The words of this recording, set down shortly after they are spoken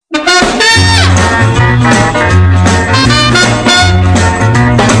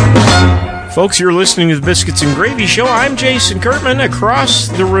Folks, you're listening to the Biscuits and Gravy Show. I'm Jason Kurtman. Across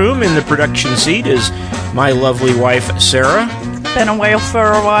the room in the production seat is my lovely wife, Sarah. Been away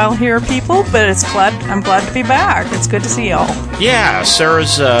for a while here, people, but I'm glad to be back. It's good to see y'all. Yeah,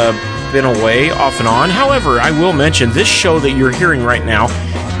 Sarah's been away off and on. However, I will mention this show that you're hearing right now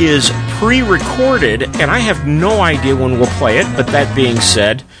is pre-recorded, and I have no idea when we'll play it. But that being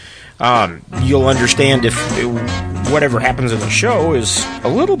said, you'll understand if whatever happens in the show is a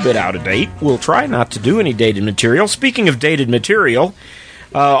little bit out of date. We'll try not to do any dated material. Speaking of dated material,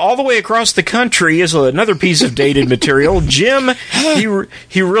 all the way across the country is another piece of dated material. Jim,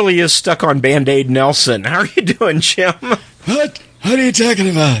 he really is stuck on Band-Aid Nelson. How are you doing, Jim? What are you talking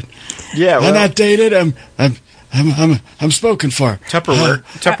about? Yeah, well, I'm not dated. I'm spoken for.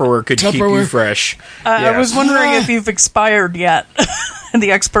 Tupperware could keep you fresh. Yes. I was wondering if you've expired yet.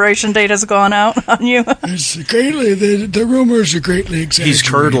 The expiration date has gone out on you. It's greatly the rumors are greatly exaggerated. He's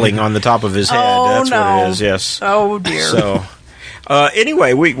curdling on the top of his head. That's what it is. Yes. Oh dear. So.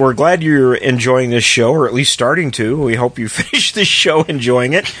 Anyway, we're glad you're enjoying this show, or at least starting to. We hope you finish this show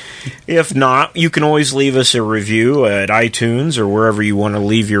enjoying it. If not, you can always leave us a review at iTunes or wherever you want to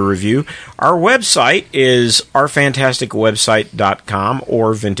leave your review. Our website is ourfantasticwebsite.com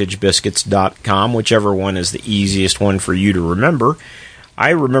or vintagebiscuits.com, whichever one is the easiest one for you to remember.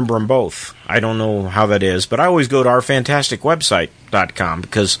 I remember them both. I don't know how that is, but I always go to ourfantasticwebsite.com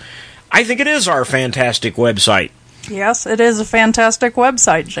because I think it is our fantastic website. Yes, it is a fantastic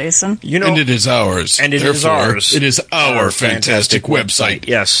website, Jason. And it is ours. And it is ours. It is our fantastic website.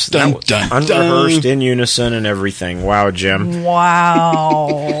 Yes. Dun, dun, unrehearsed, in unison, and everything. Wow, Jim.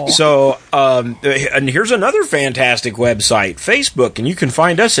 Wow. So, and here's another fantastic website, Facebook. And you can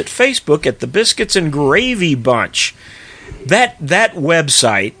find us at Facebook at the Biscuits and Gravy Bunch. That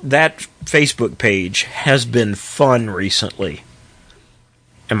website, that Facebook page, has been fun recently.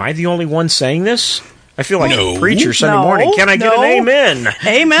 Am I the only one saying this? I feel like a preacher Sunday morning. Can I get an amen?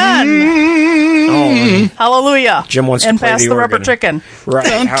 Amen. Oh, hallelujah. Jim wants to play pass the organ. rubber chicken. Right.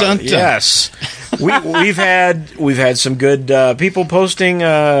 Dun, dun, dun. Yes. We've had some good people posting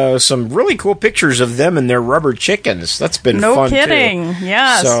some really cool pictures of them and their rubber chickens. That's been fun No kidding. Too.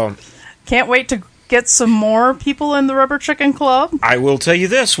 Yes. So can't wait to get some more people in the Rubber Chicken Club. I will tell you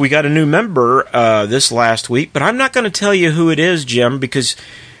this. We got a new member this last week, but I'm not going to tell you who it is, Jim, because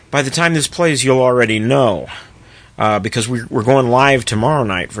by the time this plays, you'll already know. Because we're going live tomorrow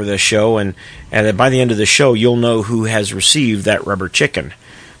night for this show, and by the end of the show, you'll know who has received that rubber chicken.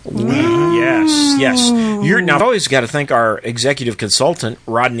 Yes. Now, I've always got to thank our executive consultant,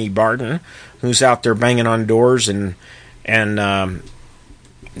 Rodney Barton, who's out there banging on doors and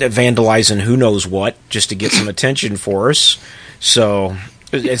vandalizing who knows what just to get some attention for us. So,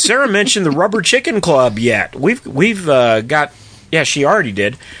 Sarah mentioned the Rubber Chicken Club yet. We've got... Yeah, she already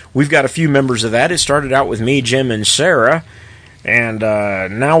did. We've got a few members of that. It started out with me, Jim, and Sarah. And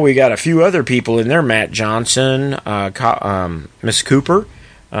now we got a few other people in there. Matt Johnson, Miss Cooper,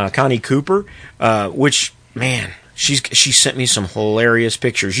 Connie Cooper, which, man, she sent me some hilarious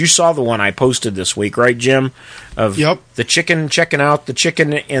pictures. You saw the one I posted this week, right, Jim? Of the chicken, checking out the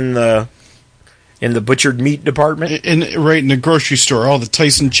chicken in the butchered meat department, right in the grocery store, all the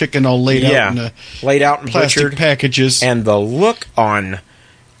Tyson chicken all laid out in plastic butchered packages, and the look on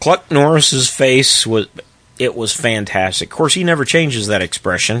Cluck Norris's face was fantastic. Of course, he never changes that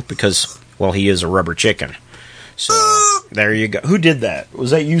expression because, well, he is a rubber chicken. So there you go. Who did that?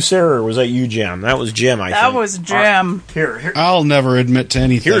 Was that you, Sarah, or was that you, Jim? That was Jim. I think that was Jim. Here. I'll never admit to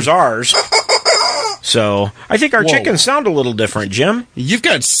anything. Here's ours. So, I think our chickens sound a little different, Jim. You've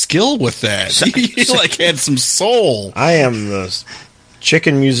got skill with that. You had some soul. I am the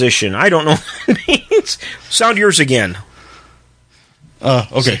chicken musician. I don't know what it means. Sound yours again.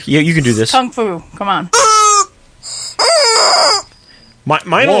 Okay. Yeah, you can do this. Kung Fu, come on.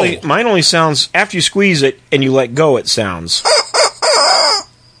 Mine only sounds, after you squeeze it and you let go, it sounds.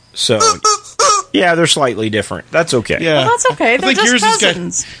 So, yeah, they're slightly different. That's okay. Yeah. Well, that's okay. They're just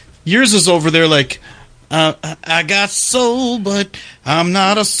cousins. Yours is over there like, I got soul, but I'm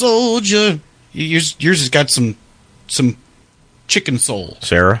not a soldier. Yours has got some chicken soul.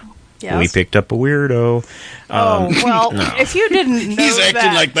 Sarah? Yes? We picked up a weirdo. No. If you didn't know He's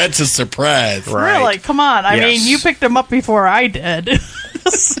acting like that's a surprise. Right. Really? Come on. I mean, you picked him up before I did.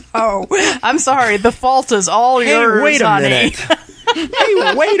 So, I'm sorry. The fault is all yours, Hey, wait a honey. minute.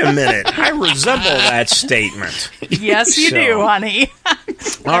 Hey, wait a minute. I resemble that statement. Yes, you do, honey.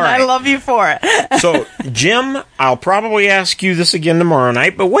 All right. I love you for it. So, Jim, I'll probably ask you this again tomorrow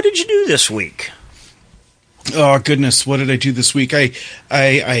night, but what did you do this week? Oh goodness, what did I do this week?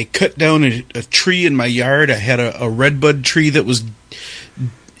 I cut down a tree in my yard. I had a redbud tree that was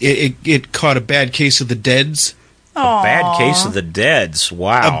it caught a bad case of the deads. A bad case of the deads.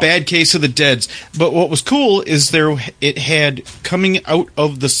 Wow. A bad case of the deads. But what was cool is it had coming out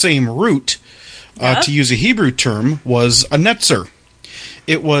of the same root, to use a Hebrew term, was a Netzer.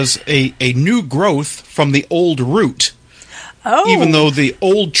 It was a new growth from the old root. Oh. Even though the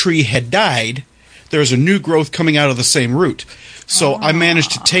old tree had died, there's a new growth coming out of the same root. So I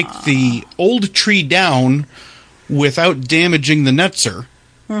managed to take the old tree down without damaging the Netzer.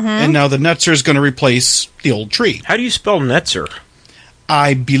 Mm-hmm. And now the Netzer is going to replace the old tree. How do you spell Netzer?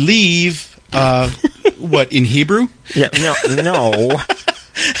 I believe, what, in Hebrew? Yeah, no.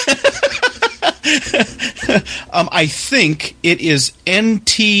 I think it is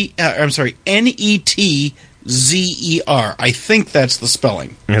Netzer. I think that's the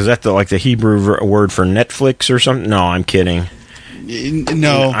spelling. Is that the Hebrew word for Netflix or something? No, I'm kidding.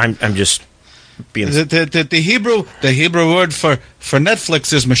 No, I'm just being. The Hebrew word for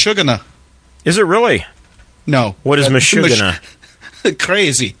Netflix is Meshuggah. Is it really? No. What is Meshuggah?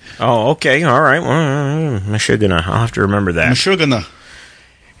 Crazy. Oh, okay, all right. Well, Meshuggah. I'll have to remember that. Meshuggah.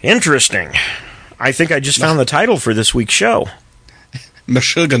 Interesting. I think I just found the title for this week's show.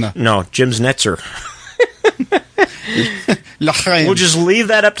 Meshuggah. No, Jim's Netzer. We'll just leave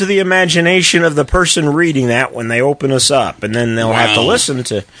that up to the imagination of the person reading that when they open us up, and then they'll have to listen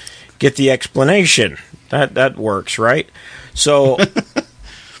to get the explanation. That works, right? So,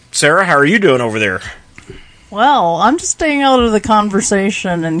 Sarah, how are you doing over there? Well, I'm just staying out of the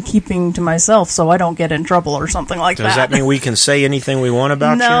conversation and keeping to myself so I don't get in trouble or something like that. Does that mean we can say anything we want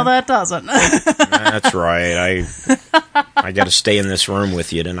about you? No, that doesn't. That's right. I got to stay in this room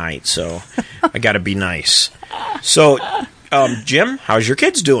with you tonight, so I got to be nice. So, Jim, how's your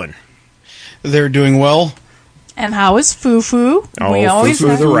kids doing? They're doing well. And how is Fufu? Oh,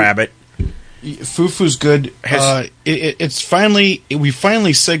 Fufu the rabbit. Fufu's good. We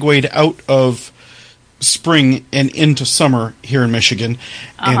finally segued out of spring and into summer here in Michigan.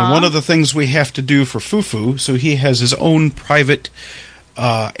 And one of the things we have to do for Fufu, so he has his own private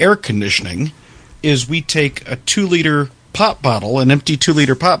air conditioning, is we take a 2-liter pop bottle, an empty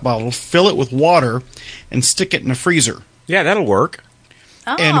 2-liter pop bottle, fill it with water, and stick it in a freezer. Yeah, that'll work.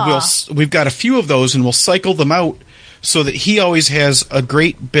 And we've got a few of those, and we'll cycle them out so that he always has a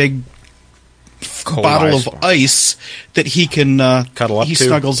great big bottle of ice that he can cuddle up. He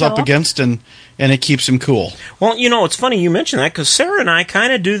snuggles up against, and it keeps him cool. Well, it's funny you mention that because Sarah and I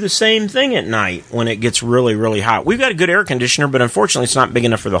kind of do the same thing at night when it gets really, really hot. We've got a good air conditioner, but unfortunately, it's not big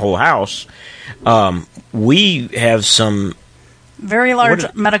enough for the whole house. We have some very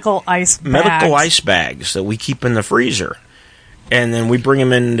large medical ice bags that we keep in the freezer. And then we bring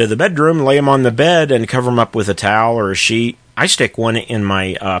them into the bedroom, lay them on the bed, and cover them up with a towel or a sheet. I stick one in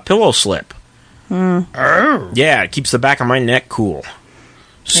my pillow slip. Yeah, it keeps the back of my neck cool.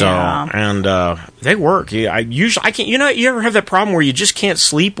 So, and they work. Yeah, I can't. You ever have that problem where you just can't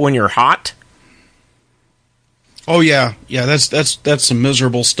sleep when you're hot? Oh yeah, that's some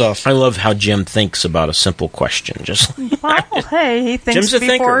miserable stuff. I love how Jim thinks about a simple question. Just hey, he thinks Jim's a before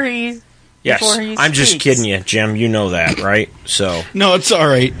thinker. he. Yes, I'm just kidding you, Jim. You know that, right? So no, it's all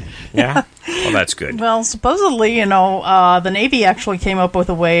right. Yeah, well, that's good. Well, supposedly, the Navy actually came up with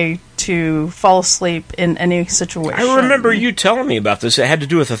a way to fall asleep in any situation. I remember you telling me about this. It had to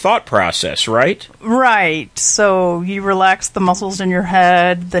do with the thought process, right? Right. So you relax the muscles in your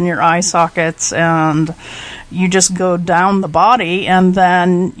head, then your eye sockets, and you just go down the body, and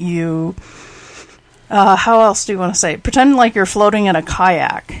then you. How else do you want to say? Pretend like you're floating in a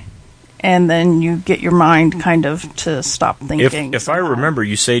kayak. And then you get your mind kind of to stop thinking. If I remember,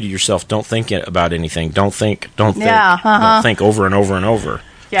 you say to yourself, don't think about anything. Don't think. Don't think over and over and over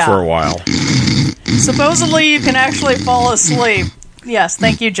for a while. Supposedly, you can actually fall asleep. Yes,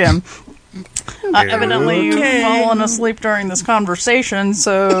 thank you, Jim. Evidently, you've fallen asleep during this conversation,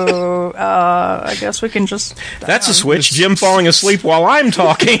 so I guess we can just... That's a switch. Jim falling asleep while I'm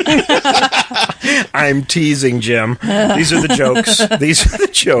talking. I'm teasing Jim. These are the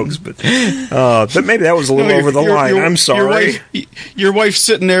jokes. But maybe that was a little over the line. I'm sorry. Your wife's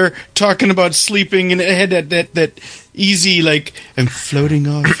sitting there talking about sleeping, and it had that easy, I'm floating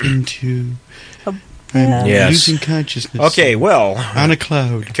off into... I'm losing consciousness. Okay, well, on a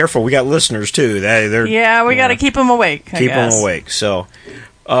cloud. Careful, we got listeners too. We got to keep them awake. Keep them awake. So,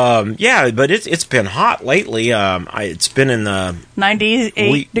 but it's been hot lately. It's been in the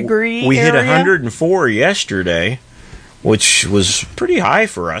 98 degree. We hit area? 104 yesterday, which was pretty high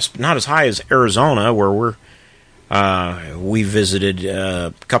for us, but not as high as Arizona, where we visited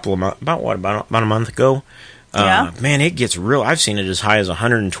a couple of about a month ago. Yeah. Man, it gets real. I've seen it as high as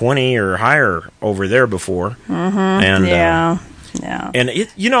 120 or higher over there before. And, Yeah. And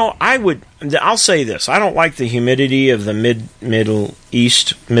I'll say this: I don't like the humidity of the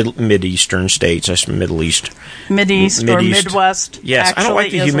Mideastern states. That's Middle East, Mideast or Midwest. Yes, I don't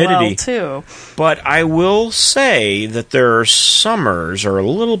like the humidity too. But I will say that their summers are a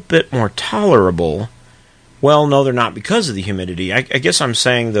little bit more tolerable. Well, no, they're not because of the humidity. I guess I'm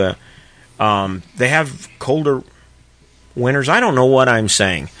saying they have colder winters. I don't know what I'm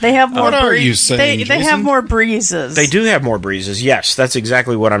saying. They have more. What are you saying, They have more breezes. They do have more breezes. Yes, that's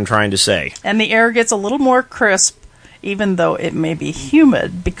exactly what I'm trying to say. And the air gets a little more crisp, even though it may be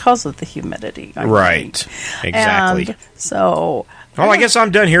humid because of the humidity. Right. Exactly. And so. Well, I guess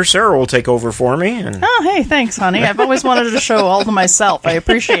I'm done here. Sarah will take over for me. And oh, hey, thanks, honey. I've always wanted a show all to myself. I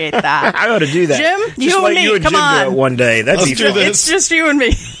appreciate that. I ought to do that. Jim, Just you let and me. you and Come Jim on. do it one day. That'd be fun. It's just you and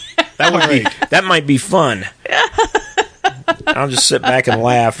me. That might be fun. I'll just sit back and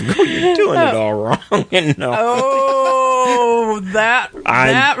laugh and go, "You're doing it all wrong." No. Oh, that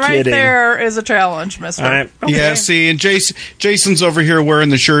right kidding. there is a challenge, mister. Okay. Yeah, see, and Jason's over here wearing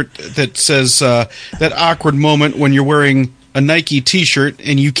the shirt that says that awkward moment when you're wearing a Nike T-shirt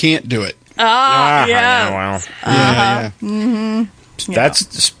and you can't do it. Yeah. Well, Yeah. Mm-hmm.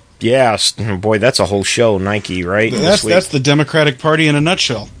 that's boy, that's a whole show, Nike, right? That's the Democratic Party in a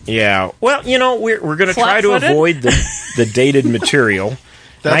nutshell. Yeah. Well, we're going to try to Flat-footed? avoid the dated material.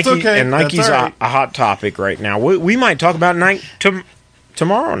 That's Nike, okay. And Nike's That's all right. a hot topic right now. We might talk about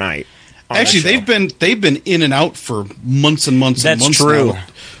tomorrow night. Actually, they've been in and out for months and months and months. That's true. Now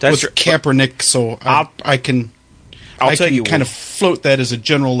That's with Kaepernick, so I can tell you kind of float that as a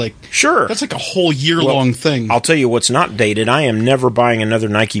general Sure. That's like a whole year-long thing. I'll tell you what's not dated. I am never buying another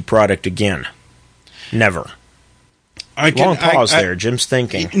Nike product again. Never. Long pause there. Jim's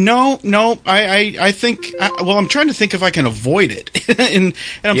thinking. No. I think. I'm trying to think if I can avoid it, and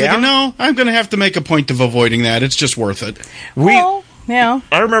I'm thinking, no, I'm going to have to make a point of avoiding that. It's just worth it. Yeah.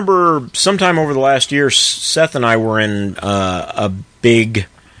 I remember sometime over the last year, Seth and I were in a big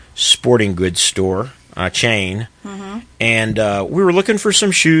sporting goods store chain, and we were looking for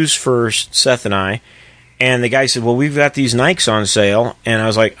some shoes for Seth and I. And the guy said, "Well, we've got these Nikes on sale," and I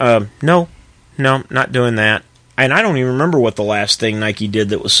was like, "No, not doing that." And I don't even remember what the last thing Nike did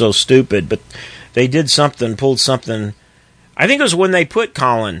that was so stupid, but they did something, pulled something. I think it was when they put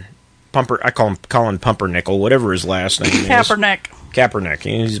Colin Pumper, I call him Colin Pumpernickel, whatever his last name is. Kaepernick.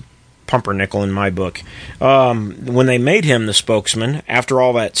 He's Pumpernickel in my book. When they made him the spokesman, after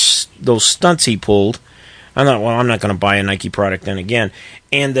all those stunts he pulled, I thought, well, I'm not going to buy a Nike product then again.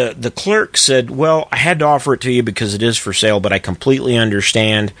 And the clerk said, well, I had to offer it to you because it is for sale, but I completely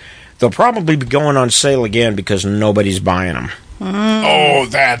understand. They'll probably be going on sale again because nobody's buying them. Oh,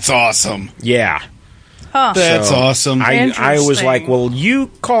 that's awesome. Yeah. Huh. That's awesome. I was like, well, you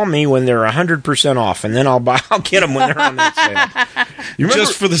call me when they're 100% off, and then I'll get them when they're on that sale. You remember,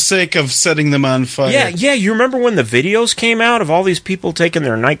 just for the sake of setting them on fire. Yeah. You remember when the videos came out of all these people taking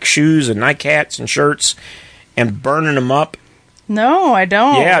their Nike shoes and Nike hats and shirts and burning them up? No, I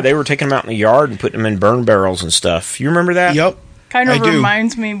don't. Yeah, they were taking them out in the yard and putting them in burn barrels and stuff. You remember that? Yep. Kind of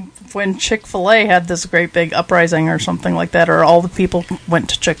reminds me when Chick-fil-A had this great big uprising or something like that, or all the people went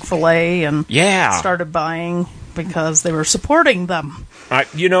to Chick-fil-A and started buying because they were supporting them. Like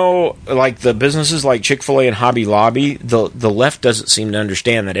the businesses like Chick-fil-A and Hobby Lobby, the left doesn't seem to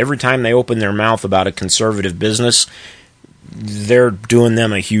understand that every time they open their mouth about a conservative business, they're doing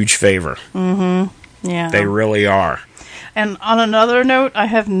them a huge favor. Mm-hmm. Yeah. They really are. And on another note, I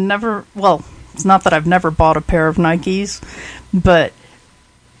have never, well, it's not that I've never bought a pair of Nikes, but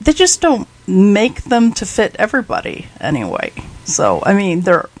they just don't make them to fit everybody anyway. So, I mean,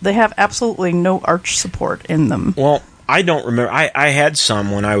 they have absolutely no arch support in them. Well, I don't remember. I had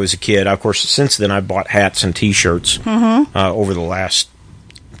some when I was a kid. Of course, since then I've bought hats and T-shirts over the last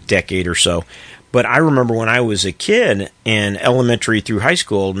decade or so. But I remember when I was a kid in elementary through high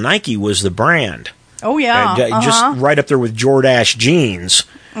school, Nike was the brand. Oh, yeah. Just right up there with Jordache jeans,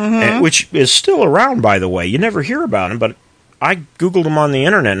 which is still around, by the way. You never hear about them, but I Googled them on the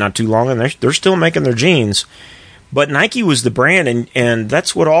internet not too long, and they're still making their jeans. But Nike was the brand, and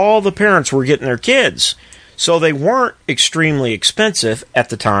that's what all the parents were getting their kids. So they weren't extremely expensive at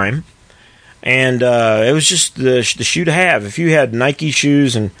the time, and it was just the shoe to have. If you had Nike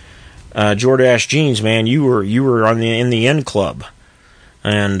shoes and Jordache jeans, man, you were in the end club.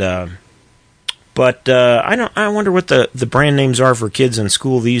 And but I wonder what the brand names are for kids in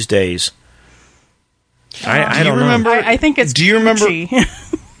school these days. I don't remember. I think it's. Do you remember?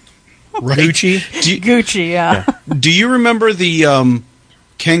 Gucci. Right. Gucci, yeah. Do you remember the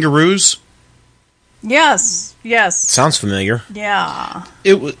kangaroos? Yes. Sounds familiar. Yeah.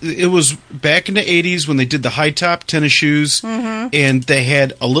 It was back in the 80s when they did the high top tennis shoes, and they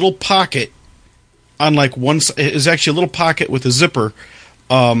had a little pocket on like one side. It was actually a little pocket with a zipper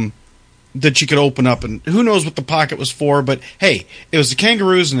that you could open up, and who knows what the pocket was for, but hey, it was the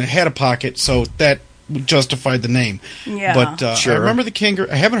Kangaroos and it had a pocket, so that justified the name. Yeah. But Sure. I remember the Kangaroo.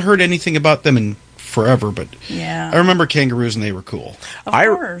 I haven't heard anything about them in forever, but Yeah. I remember Kangaroos and they were cool. Of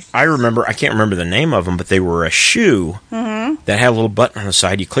course. I remember, I can't remember the name of them, but they were a shoe that had a little button on the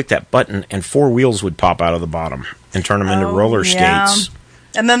side. You click that button, and 4 wheels would pop out of the bottom and turn them into roller skates.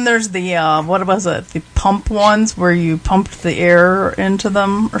 And then there's the, what was it? The pump ones where you pumped the air into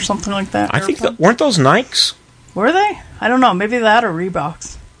them or something like that. I think, weren't those Nikes? Were they? I don't know. Maybe that or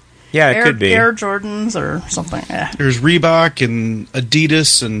Reeboks. Yeah, it could be. Air Jordans or something. Yeah. There's Reebok and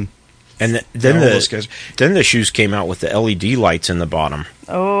Adidas and then all those guys. Then the shoes came out with the LED lights in the bottom.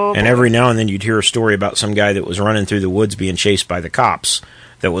 Oh. And every now and then you'd hear a story about some guy that was running through the woods being chased by the cops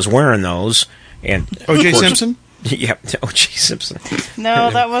that was wearing those. And O.J. Simpson? Yeah, O.J. Simpson. No,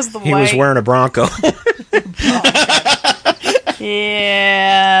 that was the He white. was wearing a Bronco.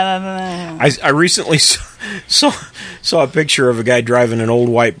 Yeah. I recently saw a picture of a guy driving an old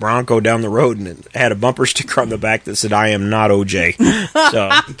white Bronco down the road, and it had a bumper sticker on the back that said, "I am not OJ." So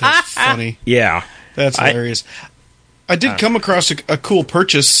That's funny. yeah, That's hilarious. I did come across a cool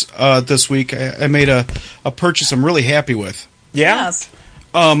purchase this week. I made a purchase I'm really happy with. yeah. Yes.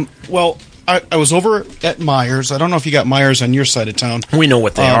 Well, I was over at Myers. I don't know if you got Myers on your side of town. We know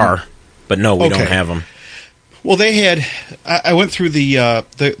what they are, but no, we don't okay. have them. Well, they had. I went through the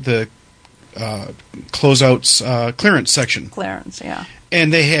closeouts clearance section, Clarence, yeah.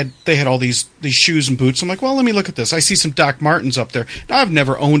 and they had all these shoes and boots. I'm like, well, let me look at this. I see some Doc Martens up there. Now, I've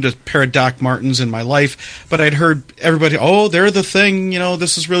never owned a pair of Doc Martens in my life, but I'd heard everybody, oh, they're the thing. You know,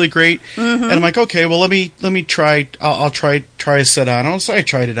 this is really great. And I'm like, okay, well, let me try. I'll try a set on. So I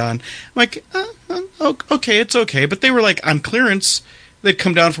tried it on. I'm like, okay, it's okay. But they were like on clearance. They'd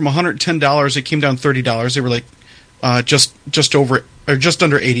come down from $110. It came down $30. They were like just over or just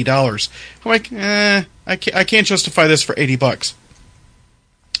under $80. I'm like, I can't justify this for $80.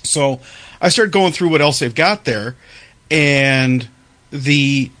 So I started going through what else they've got there, and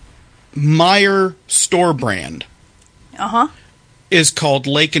the Meyer store brand is called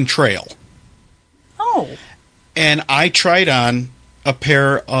Lake and Trail. Oh. And I tried on a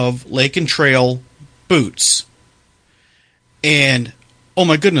pair of Lake and Trail boots, and oh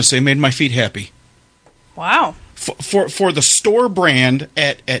my goodness, they made my feet happy. Wow. For the store brand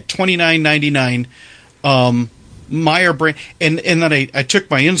at $29.99, Meyer brand, and then I took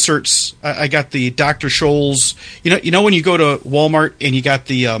my inserts. I got the Dr. Scholl's. You know when you go to Walmart and you got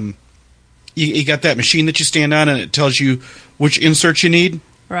the you got that machine that you stand on and it tells you which inserts you need.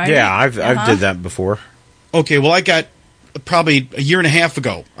 Right. Yeah, I've did that before. Okay, well I got probably a year and a half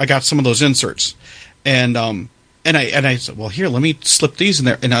ago. I got some of those inserts, and I said, well, here, let me slip these in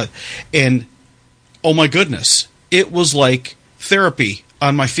there, and oh my goodness, it was like therapy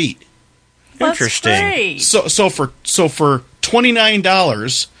on my feet. That's Interesting. great. So for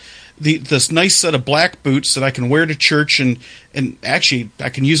 $29, this nice set of black boots that I can wear to church, and actually I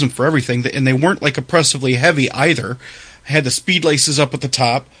can use them for everything, and they weren't like oppressively heavy either. I had the speed laces up at the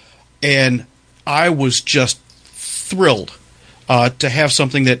top, and I was just thrilled to have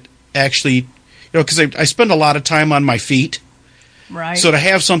something that actually, because I spend a lot of time on my feet. Right. So to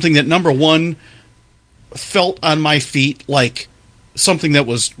have something that, number one, felt on my feet like something that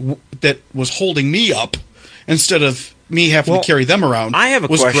was holding me up instead of me having to carry them around. I have a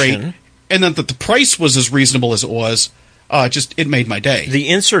was question. Great. And then that the price was as reasonable as it was. It made my day. The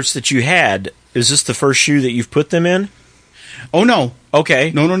inserts that you had, is this the first shoe that you've put them in? Oh no.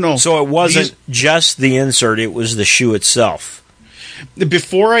 Okay. No. So it wasn't just the insert; it was the shoe itself.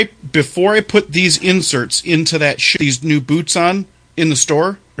 Before I put these inserts into that shoe, these new boots on in the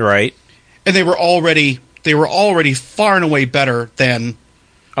store, Right. and they were already far and away better than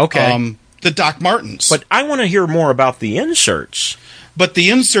the Doc Martens. But I want to hear more about the inserts. But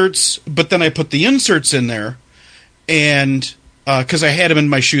then I put the inserts in there, and because I had them in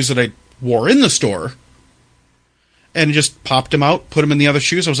my shoes that I wore in the store, and just popped them out, put them in the other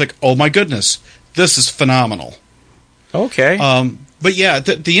shoes. I was like, oh my goodness, this is phenomenal. Okay. But yeah,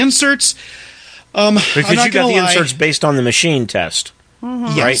 the inserts. Because you got the inserts based on the machine test.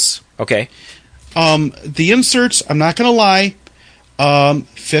 Mm-hmm. Yes. Right? Okay. The inserts, I'm not going to lie,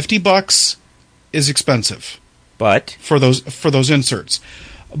 $50 is expensive. But for those inserts.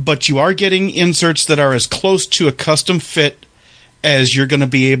 But you are getting inserts that are as close to a custom fit as you're going to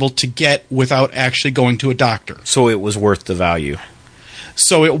be able to get without actually going to a doctor. So it was worth the value.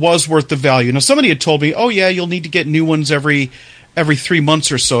 So it was worth the value. Now, somebody had told me, oh, yeah, you'll need to get new ones every 3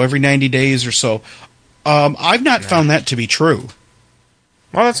 months or so, every 90 days or so. I've not found that to be true.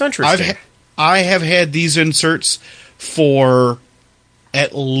 Well, that's interesting. I have had these inserts for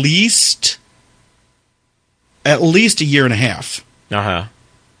at least a year and a half. Uh-huh.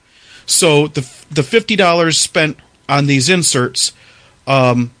 So the $50 spent on these inserts,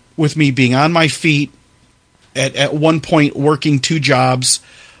 with me being on my feet, at one point working 2 jobs,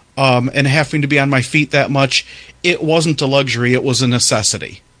 and having to be on my feet that much, it wasn't a luxury, it was a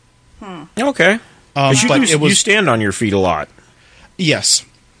necessity. Okay. You stand on your feet a lot. Yes.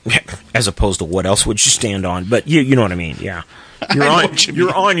 As opposed to what else would you stand on? But you know what I mean, yeah.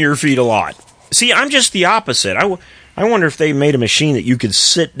 You're on your feet a lot. See, I'm just the opposite. I wonder if they made a machine that you could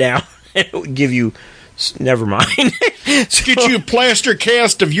sit down and it would give you... Never mind. Get you a plaster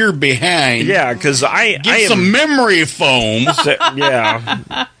cast of your behind. Yeah, because Get some memory foam.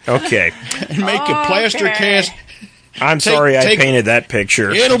 Yeah. Okay. And make a plaster cast... I'm sorry I painted that picture.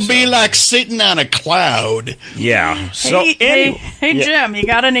 It'll be like sitting on a cloud. Yeah. So, hey, Jim, you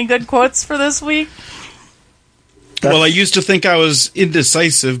got any good quotes for this week? Well, I used to think I was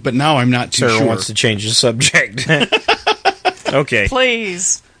indecisive, but now I'm not too Sarah sure. wants to change the subject. Okay.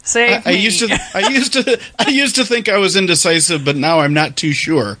 Please save me. I used to think I was indecisive, but now I'm not too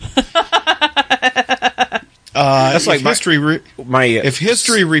sure. That's like if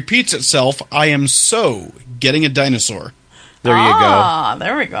history repeats itself, I am so getting a dinosaur. There you go.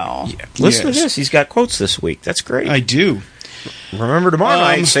 There we go. Yeah. Listen to this. He's got quotes this week. That's great. I do. Remember tomorrow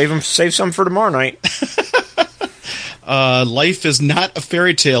night. Save some for tomorrow night. Life is not a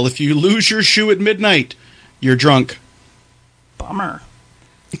fairy tale. If you lose your shoe at midnight, you're drunk. Bummer.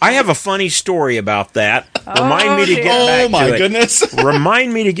 I have a funny story about that. Remind me to get back to it. Oh, my goodness.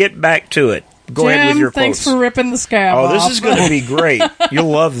 Remind me to get back to it. Go ahead with your thanks quotes. for ripping the scab off. This is going to be great.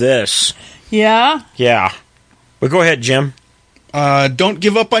 You'll love this. Yeah? Yeah. But go ahead, Jim. Don't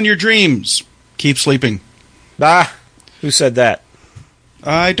give up on your dreams. Keep sleeping. Who said that?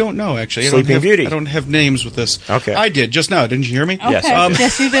 I don't know, actually. Sleeping Beauty. I don't have names with this. Okay. I did, just now. Didn't you hear me? Okay. Yes, I did.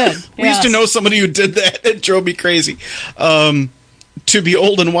 Yes, you did. We used to know somebody who did that. It drove me crazy. To be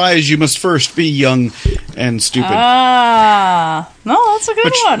old and wise, you must first be young and stupid. No, that's a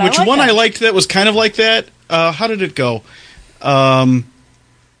good one. Which one I liked that was kind of like that? How did it go?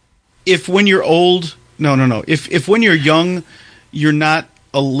 If when you're old... No. If when you're young, you're not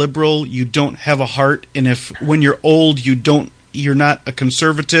a liberal, you don't have a heart, and if when you're old, you're not a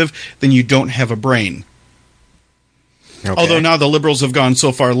conservative, then you don't have a brain. Okay. Although now the liberals have gone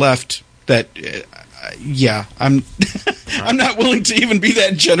so far left that... I'm I'm not willing to even be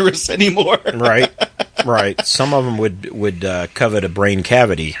that generous anymore. Right. Some of them would covet a brain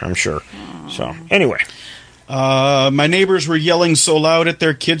cavity, I'm sure. So, anyway. My neighbors were yelling so loud at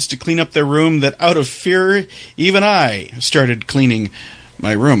their kids to clean up their room that out of fear, even I started cleaning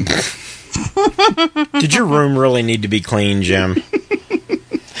my room. Did your room really need to be clean, Jim?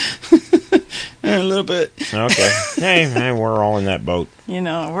 A little bit. Okay. Hey, we're all in that boat.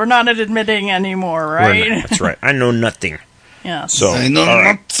 We're not admitting anymore, right? That's right. I know nothing. Yeah. So, I know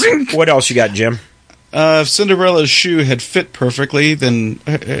nothing. What else you got, Jim? If Cinderella's shoe had fit perfectly, then,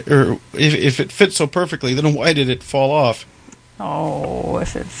 or if it fit so perfectly, then why did it fall off? Oh,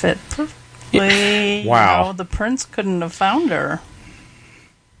 if it fit perfectly. Wow. The prince couldn't have found her.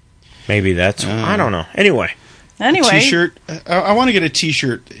 Maybe that's... I don't know. Anyway. T-shirt. I want to get a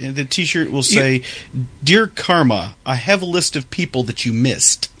T-shirt. The T-shirt will say, "Dear Karma, I have a list of people that you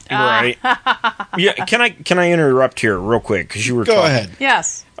missed." Right. Yeah. Can I interrupt here real quick because you were Go talking. ahead.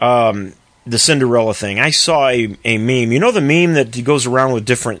 Yes. The Cinderella thing. I saw a meme. You know the meme that goes around with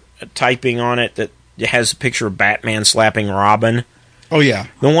different typing on it that has a picture of Batman slapping Robin? Oh, yeah.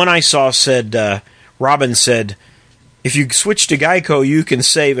 The one I saw said, Robin said, "If you switch to Geico, you can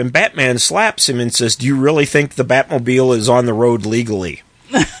save." And Batman slaps him and says, "Do you really think the Batmobile is on the road legally?"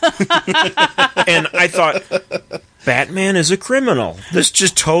 And I thought, Batman is a criminal. This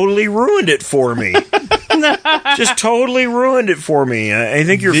just totally ruined it for me. Just totally ruined it for me. I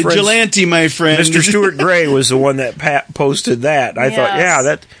think your vigilante, my friend. Mr. Stuart Gray was the one that posted that. I thought,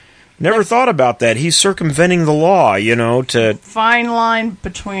 that never thought about that. He's circumventing the law, to fine line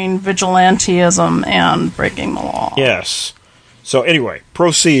between vigilantism and breaking the law. Yes. So anyway,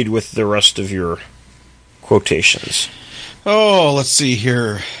 proceed with the rest of your quotations. Oh, let's see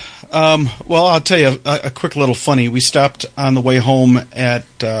here. Well, I'll tell you a quick little funny. We stopped on the way home at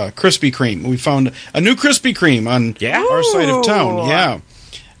Krispy Kreme. We found a new Krispy Kreme on our side of town. Yeah.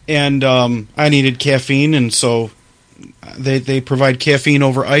 And I needed caffeine, and so they provide caffeine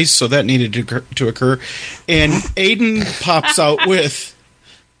over ice, so that needed to occur. And Aiden pops out with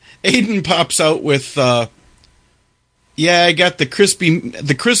Aiden pops out with, yeah, I got the crispy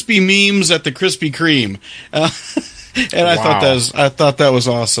memes at the Krispy Kreme, and I thought that was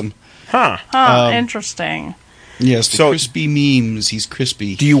awesome. Interesting. Yes, the crispy memes. He's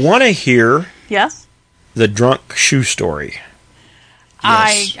crispy. Do you want to hear? Yes. The drunk shoe story.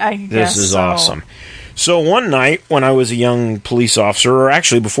 Yes. I guess this is awesome. So one night when I was a young police officer, or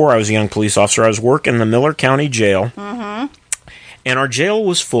actually before I was a young police officer, I was working in the Miller County Jail. Mm-hmm. And our jail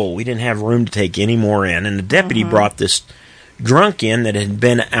was full. We didn't have room to take any more in. And the deputy brought this drunk in that had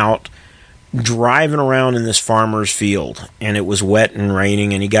been out driving around in this farmer's field. And it was wet and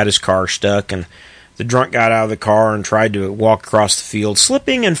raining, and he got his car stuck. And the drunk got out of the car and tried to walk across the field,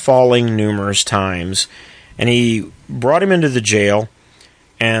 slipping and falling numerous times. And he brought him into the jail.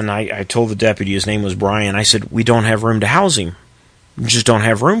 And I told the deputy, his name was Brian, I said, we don't have room to house him. We just don't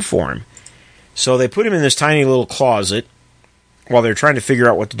have room for him. So they put him in this tiny little closet while they're trying to figure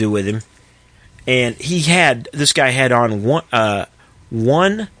out what to do with him. And this guy had on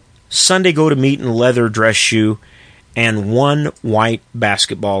one Sunday go-to-meeting leather dress shoe and one white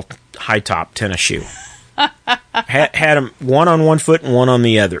basketball high-top tennis shoe. had him one on one foot and one on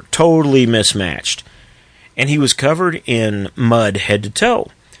the other. Totally mismatched. And he was covered in mud head to toe.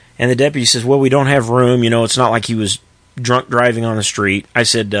 And the deputy says, well, we don't have room. It's not like he was drunk driving on the street. I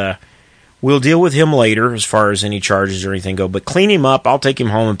said, we'll deal with him later as far as any charges or anything go. But clean him up. I'll take him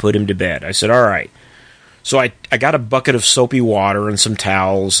home and put him to bed. I said, all right. So I got a bucket of soapy water and some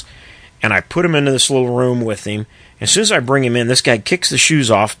towels. And I put him into this little room with him. As soon as I bring him in, this guy kicks the shoes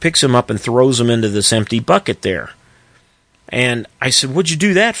off, picks him up, and throws him into this empty bucket there. And I said, what'd you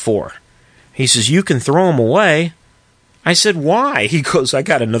do that for? He says, you can throw them away. I said, why? He goes, I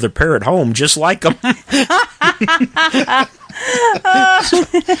got another pair at home just like them.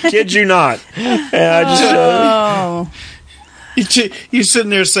 Kid you not. And I just, he's sitting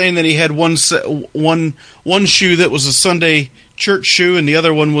there saying that he had one shoe that was a Sunday church shoe, and the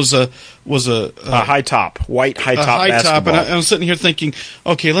other one was a high top, white high top basketball. And I'm sitting here thinking,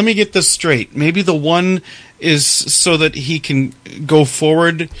 okay, let me get this straight. Maybe the one is so that he can go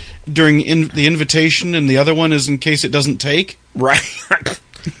forward during the invitation, and the other one is in case it doesn't take. Right.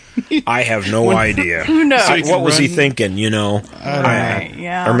 I have no idea. Who knows? What was he thinking? I don't know.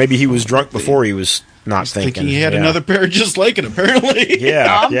 Yeah. Or maybe he was drunk before he was not thinking. He had another pair just like it, apparently.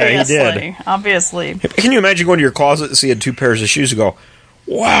 Yeah, he did. Obviously. Can you imagine going to your closet and seeing two pairs of shoes and go,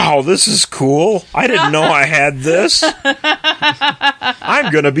 wow, this is cool. I didn't know I had this.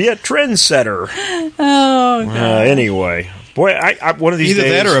 I'm going to be a trendsetter. Oh, God. Anyway. Boy, I one of these Either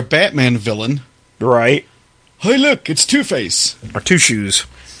days... that or a Batman villain. Right. Hey, look, it's Two-Face. Or two shoes.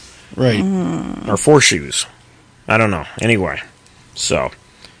 Right. Or four shoes. I don't know. Anyway. So...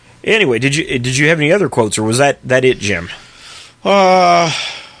 Anyway, did you have any other quotes, or was that it, Jim? I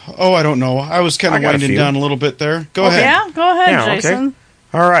don't know. I was kind of winding down a little bit there. Go ahead. Yeah, go ahead, Jason. Okay.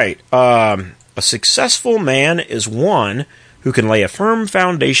 All right. A successful man is one who can lay a firm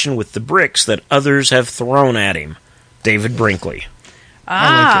foundation with the bricks that others have thrown at him. David Brinkley.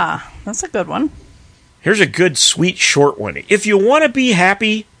 That's a good one. Here's a good, sweet, short one. If you want to be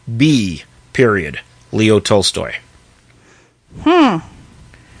happy, be. Period. Leo Tolstoy.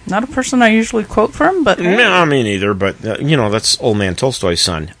 Not a person I usually quote from, but... No, me neither, but, that's old man Tolstoy's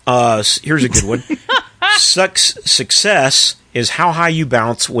son. Here's a good one. Success is how high you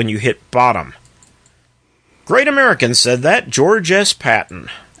bounce when you hit bottom. Great American said that, George S. Patton.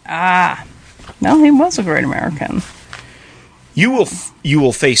 No, he was a great American. You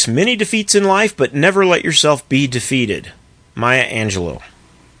will face many defeats in life, but never let yourself be defeated. Maya Angelou.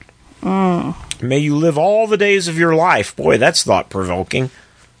 May you live all the days of your life. Boy, that's thought-provoking.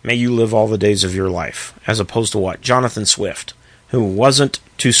 May you live all the days of your life. As opposed to what? Jonathan Swift, who wasn't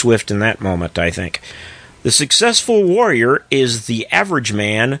too swift in that moment, I think. The successful warrior is the average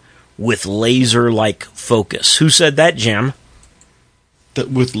man with laser-like focus. Who said that, Jim?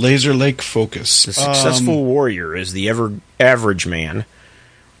 With laser-like focus. The successful warrior is the average man.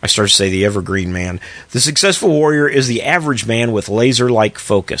 I start to say the evergreen man. The successful warrior is the average man with laser-like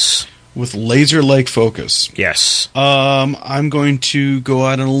focus. With laser-like focus. Yes. I'm going to go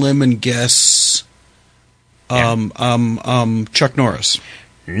out on a limb and guess Chuck Norris.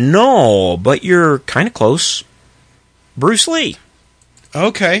 No, but you're kind of close. Bruce Lee.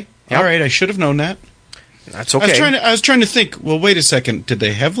 Okay. Yep. All right, I should have known that. That's okay. I was trying to think, well, wait a second. Did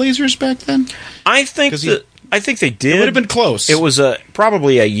they have lasers back then? I think they did. It would have been close. It was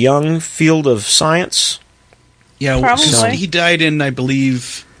probably a young field of science. Yeah, probably. He died in, I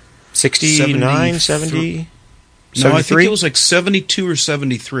believe... 69, 70? No, I think it was like 72 or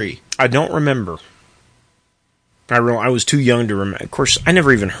 73. I don't remember. I was too young to remember. Of course, I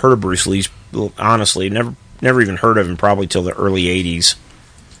never even heard of Bruce Lee. Honestly, never even heard of him. Probably till the early '80s.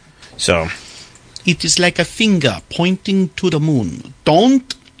 So, it is like a finger pointing to the moon.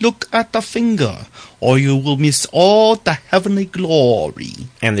 Don't look at the finger, or you will miss all the heavenly glory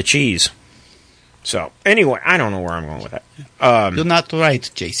and the cheese. So, anyway, I don't know where I'm going with that. You're not right,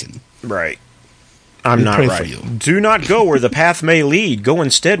 Jason. Right. I'm not right. For you. Do not go where the path may lead. Go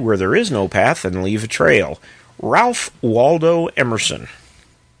instead where there is no path and leave a trail. Ralph Waldo Emerson.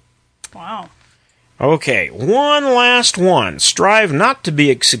 Wow. Okay, one last one. Strive not to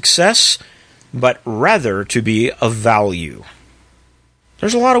be a success, but rather to be of value.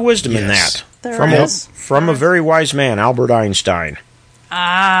 There's a lot of wisdom in that. From a very wise man, Albert Einstein.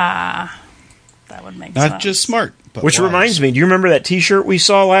 Ah. That would make sense. Not just smart, but Which wise. reminds me, do you remember that T-shirt we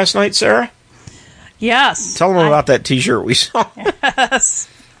saw last night, Sarah? Yes. Tell them about that T-shirt we saw. Yes.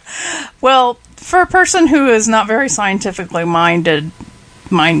 Well, for a person who is not very scientifically minded,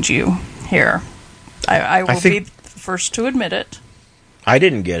 mind you, here, I will be the first to admit it. I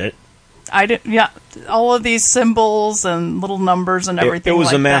didn't get it. I didn't. Yeah, all of these symbols and little numbers and everything. It was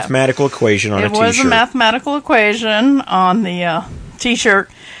like a mathematical equation on a T-shirt. It was a mathematical equation on the T-shirt.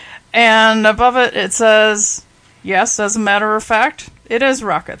 And above it, it says, yes, as a matter of fact, it is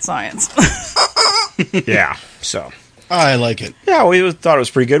rocket science. Yeah, so. I like it. Yeah, we thought it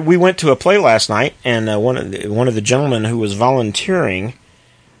was pretty good. We went to a play last night, and one of the gentlemen who was volunteering,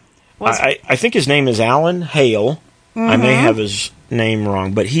 I think his name is Alan Hale. Mm-hmm. I may have his name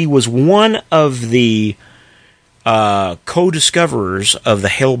wrong, but he was one of the co-discoverers of the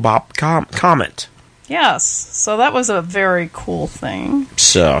Hale-Bopp comet. Yes, so that was a very cool thing.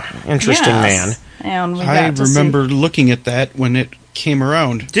 So, interesting man. And we I remember looking at that when it came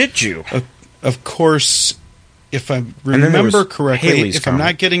around. Did you? Of course, if I remember correctly, Halley's if comet. I'm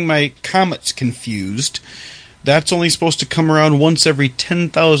not getting my comets confused, that's only supposed to come around once every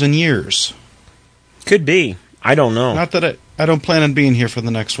 10,000 years. Could be. I don't know. Not that I don't plan on being here for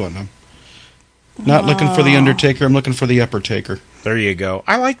the next one. I'm not looking for the Undertaker. I'm looking for the Uppertaker. There you go.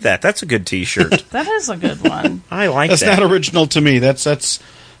 I like that. That's a good T-shirt. That is a good one. I like that's that. That's not original to me. That's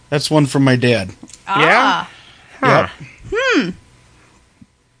one from my dad. Yeah? Huh. Yep.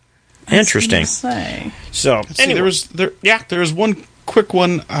 Interesting. So, anyway. There was one quick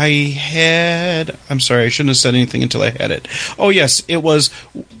one I had. I'm sorry, I shouldn't have said anything until I had it. Oh, yes, it was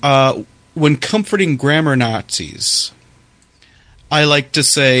when comforting grammar Nazis, I like to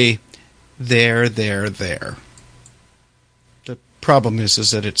say, there. The problem is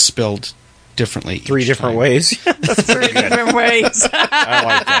that it's spelled differently. Three different ways. That's three different ways. I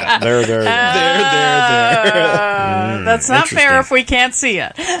like that. There. That's not fair if we can't see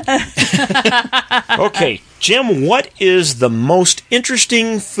it. Okay, Jim, what is the most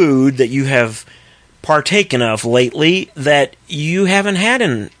interesting food that you have partaken of lately that you haven't had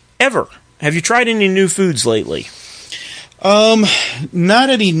in ever? Have you tried any new foods lately? Not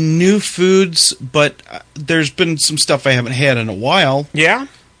any new foods, but there's been some stuff I haven't had in a while. Yeah?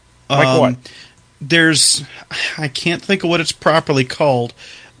 Like what? I can't think of what it's properly called.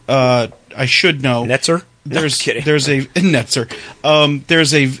 I should know. Netzer? There's a Netzer.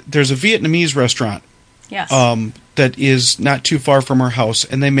 There's a Vietnamese restaurant. Yes. That is not too far from our house,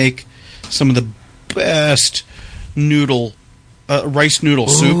 and they make some of the best rice noodle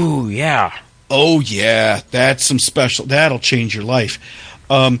soup. Ooh, yeah. Oh yeah, that's some special. That'll change your life.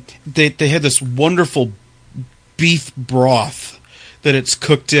 They had this wonderful beef broth that it's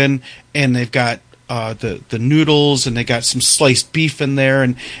cooked in, and they've got the noodles, and they got some sliced beef in there,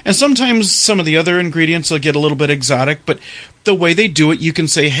 and sometimes some of the other ingredients will get a little bit exotic, but the way they do it, you can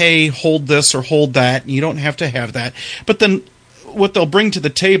say, hey, hold this or hold that, and you don't have to have that. But then what they'll bring to the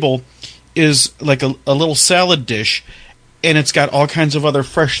table is like a little salad dish, and it's got all kinds of other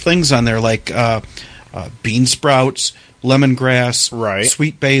fresh things on there, like bean sprouts, lemongrass, right,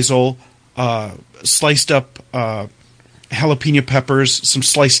 sweet basil, sliced up jalapeno peppers, some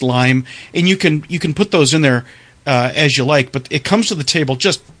sliced lime, and you can put those in there as you like, but it comes to the table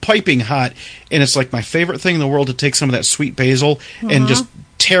just piping hot, and it's like my favorite thing in the world to take some of that sweet basil and just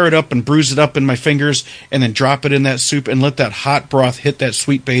tear it up and bruise it up in my fingers and then drop it in that soup and let that hot broth hit that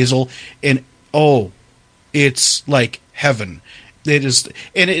sweet basil, and it's like heaven. It is,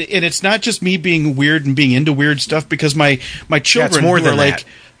 and it's not just me being weird and being into weird stuff, because my children more than are like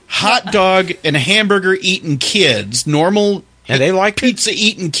hot dog and hamburger eating kids, normal and they like pizza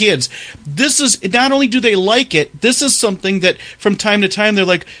eating kids. This is, not only do they like it, this is something that from time to time they're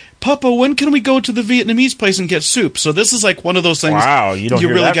like, Papa, when can we go to the Vietnamese place and get soup? So this is like one of those things. Wow, you don't hear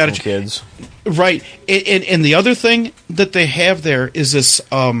really that gotta from kids. Right. And the other thing that they have there is this,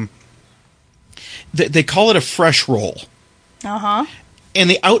 they call it a fresh roll. Uh-huh. And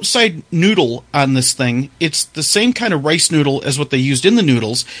the outside noodle on this thing, it's the same kind of rice noodle as what they used in the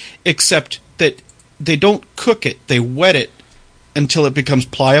noodles, except that they don't cook it. They wet it until it becomes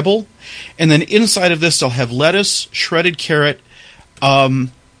pliable. And then inside of this, they'll have lettuce, shredded carrot, bean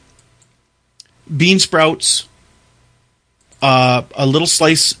sprouts, a little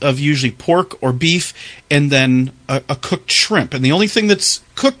slice of usually pork or beef, and then a cooked shrimp. And the only thing that's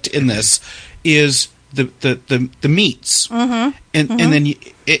cooked in this is the meats. Mm-hmm. And then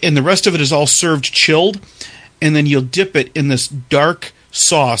and the rest of it is all served chilled. And then you'll dip it in this dark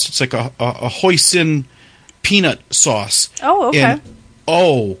sauce. It's like a hoisin peanut sauce. Oh, okay.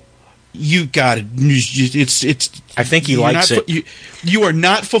 And, you got it. It's. I think he likes it. You are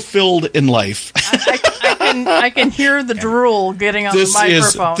not fulfilled in life. I can hear the drool getting on the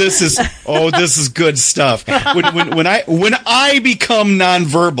microphone. This is good stuff. When I become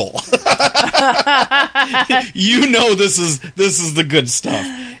nonverbal, you know this is the good stuff,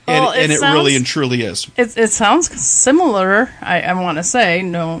 and it really and truly is. It sounds similar. I want to say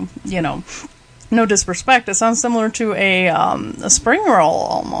no disrespect. It sounds similar to a spring roll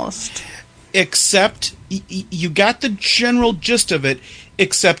almost. Except you got the general gist of it.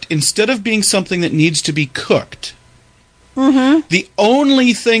 Except instead of being something that needs to be cooked, the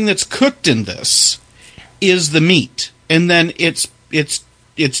only thing that's cooked in this is the meat, and then it's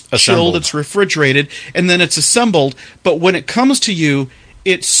chilled, it's refrigerated, and then it's assembled. But when it comes to you,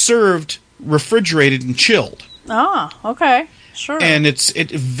 it's served refrigerated and chilled. Ah, okay. Sure. And it's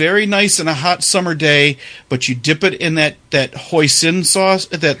very nice in a hot summer day, but you dip it in that hoisin sauce,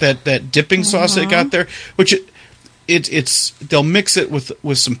 that dipping sauce they got there, which it's they'll mix it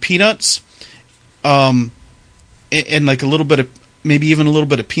with some peanuts, and like a little bit of maybe even a little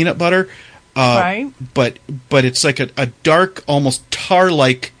bit of peanut butter, right? But it's like a dark, almost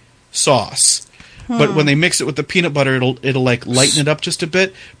tar-like sauce. But when they mix it with the peanut butter, it'll like lighten it up just a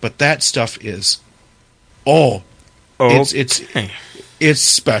bit. But that stuff is it's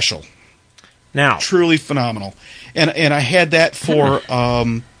special. Now, truly phenomenal. And I had that for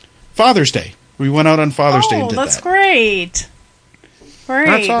Father's Day. We went out on Father's Day and did that. Oh, that's great. Great.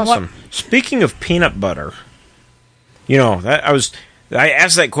 That's awesome. Speaking of peanut butter, I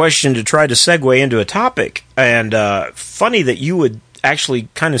asked that question to try to segue into a topic, and funny that you would actually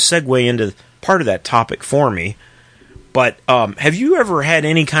kind of segue into part of that topic for me. But have you ever had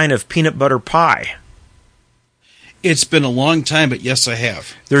any kind of peanut butter pie? It's been a long time, but yes, I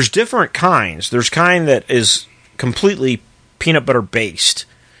have. There's different kinds. There's kind that is completely peanut butter based.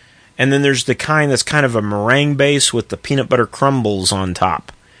 And then there's the kind that's kind of a meringue base with the peanut butter crumbles on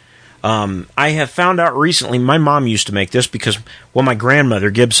top. I have found out recently, my mom used to make this because, my grandmother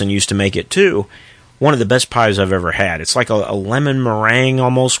Gibson used to make it too. One of the best pies I've ever had. It's like a lemon meringue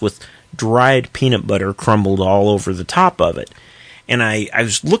almost with dried peanut butter crumbled all over the top of it. And I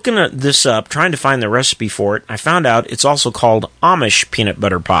was looking at this up, trying to find the recipe for it. I found out it's also called Amish peanut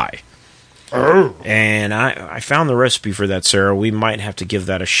butter pie. Oh. And I found the recipe for that, Sarah. We might have to give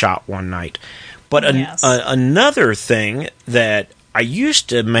that a shot one night. But yes. Another thing that I used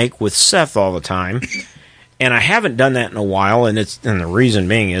to make with Seth all the time, and I haven't done that in a while, and the reason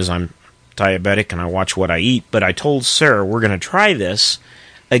being is I'm diabetic and I watch what I eat. But I told Sarah we're going to try this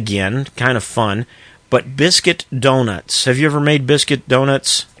again, kind of fun. But biscuit donuts. Have you ever made biscuit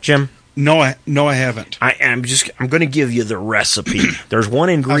donuts, Jim? No, I haven't. I'm going to give you the recipe. There's one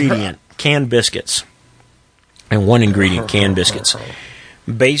ingredient, canned biscuits. And one ingredient, canned biscuits.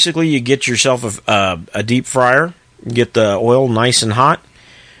 Basically, you get yourself a deep fryer, get the oil nice and hot.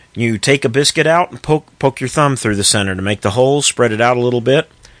 You take a biscuit out and poke your thumb through the center to make the hole, spread it out a little bit.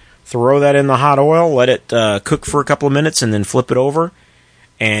 Throw that in the hot oil, let it cook for a couple of minutes, and then flip it over.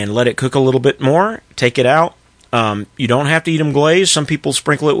 And let it cook a little bit more. Take it out. You don't have to eat them glazed. Some people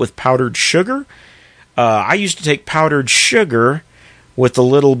sprinkle it with powdered sugar. I used to take powdered sugar with a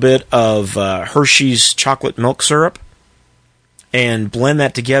little bit of Hershey's chocolate milk syrup and blend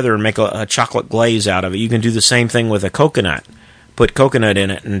that together and make a chocolate glaze out of it. You can do the same thing with a coconut. Put coconut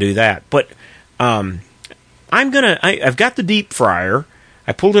in it and do that. But I've got the deep fryer.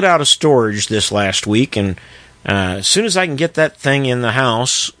 I pulled it out of storage this last week, and as soon as I can get that thing in the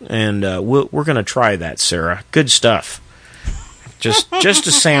house, and we're going to try that, Sarah. Good stuff. Just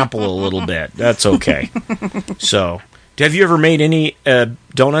to sample a little bit. That's okay. So, have you ever made any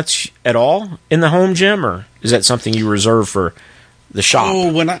donuts at all in the home, Jim, or is that something you reserve for the shop?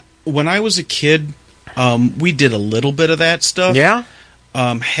 Oh, when I was a kid, we did a little bit of that stuff. Yeah?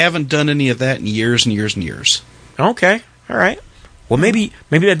 Haven't done any of that in years and years and years. Okay. All right. Well, maybe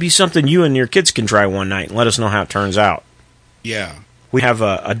that'd be something you and your kids can try one night and let us know how it turns out. Yeah. We have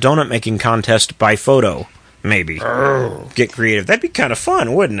a donut making contest by photo, maybe. Get creative. That'd be kind of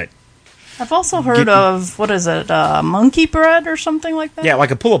fun, wouldn't it? I've also heard of, what is it, monkey bread or something like that? Yeah,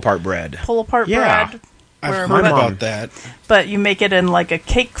 like a pull-apart bread. Pull-apart bread. I've heard about that. But you make it in like a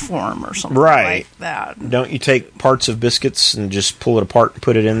cake form or something like that. Don't you take parts of biscuits and just pull it apart and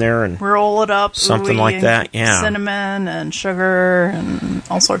put it in there? And roll it up. Something like that, yeah. Cinnamon and sugar and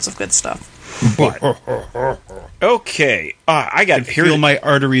all sorts of good stuff. But, okay. I feel my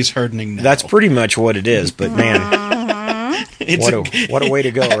arteries hardening now. That's pretty much what it is, but man... What a way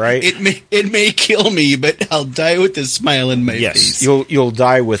to go, right? It may kill me, but I'll die with a smile on my face. You'll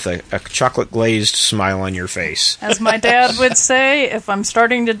die with a chocolate glazed smile on your face. As my dad would say, if I'm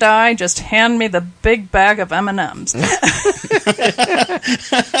starting to die, just hand me the big bag of M&Ms.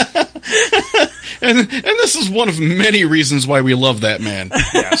 And this is one of many reasons why we love that man.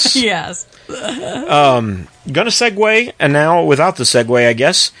 Yes. Yes. Gonna segue, and now without the segue, I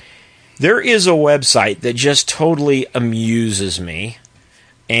guess. There is a website that just totally amuses me.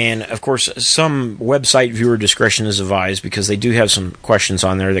 And, of course, some website viewer discretion is advised because they do have some questions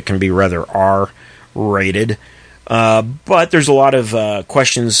on there that can be rather R-rated. But there's a lot of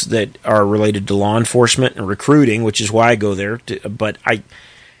questions that are related to law enforcement and recruiting, which is why I go there.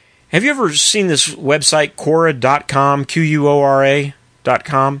 Have you ever seen this website, Quora.com,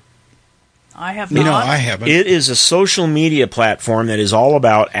 Quora.com? I have not. No, I haven't. It is a social media platform that is all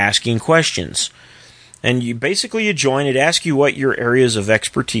about asking questions. And you join, it asks you what your areas of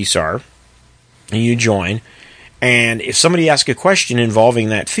expertise are, and you join. And if somebody asks a question involving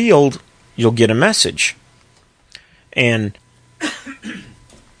that field, you'll get a message. And I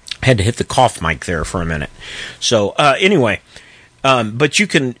had to hit the cough mic there for a minute. So anyway, but you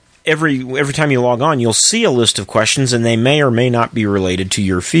can every time you log on, you'll see a list of questions, and they may or may not be related to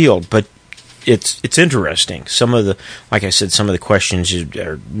your field, but it's interesting. Like I said, some of the questions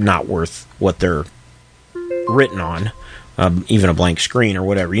are not worth what they're written on, even a blank screen or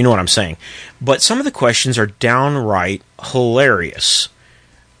whatever. You know what I'm saying? But some of the questions are downright hilarious.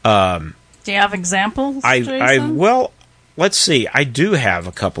 Do you have examples, Jason? Well, let's see. I do have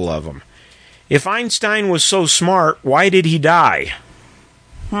a couple of them. If Einstein was so smart, why did he die?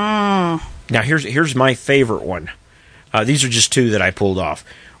 Now, here's my favorite one. These are just two that I pulled off.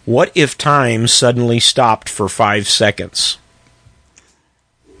 What if time suddenly stopped for 5 seconds?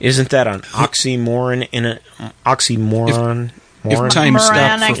 Isn't that an oxymoron? If time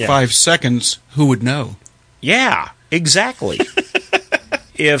stopped for 5 seconds, who would know? Yeah, exactly.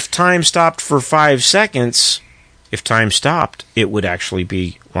 If time stopped for 5 seconds, it would actually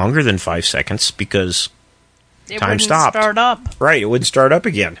be longer than 5 seconds because time stopped. Start up. Right, it wouldn't start up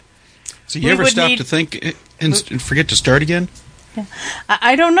again. So you ever stop to think and forget to start again? Yeah.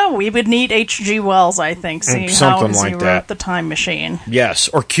 I don't know. We would need H.G. Wells, I think, seeing how he wrote the time machine. Yes,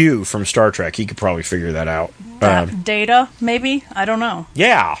 or Q from Star Trek. He could probably figure that out. Data, maybe? I don't know.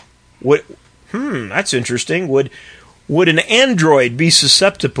 Yeah. That's interesting. Would an android be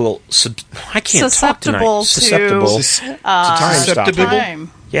susceptible? I can't talk tonight. Susceptible to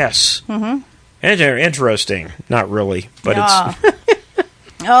time. Yes. Mm-hmm. Interesting. Not really, but it's.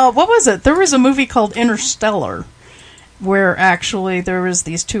 What was it? There was a movie called Interstellar, where actually there was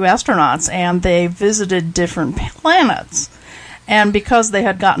these two astronauts and they visited different planets. And because they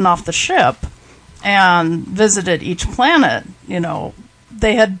had gotten off the ship and visited each planet,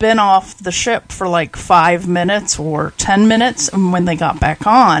 they had been off the ship for like 5 minutes or 10 minutes, and when they got back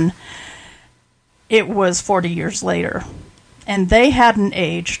on, it was 40 years later. And they hadn't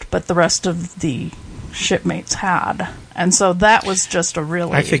aged, but the rest of the shipmates had. And so that was just a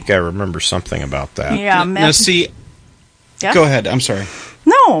really... I think I remember something about that. Yeah. Now see... Yeah? Go ahead. I'm sorry.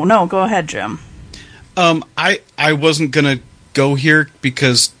 No, go ahead, Jim. I wasn't going to go here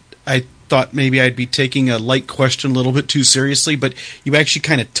because I thought maybe I'd be taking a light question a little bit too seriously, but you actually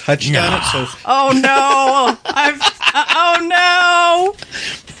kind of touched on it. So. Oh, no. Oh, no.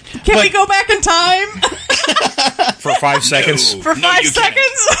 Can we go back in time? For 5 seconds? For 5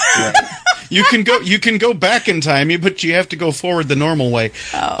 seconds? Right. You can go back in time, but you have to go forward the normal way.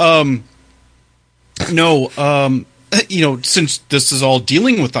 Oh. Since this is all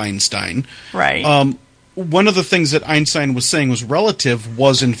dealing with Einstein, right? One of the things that Einstein was saying was relative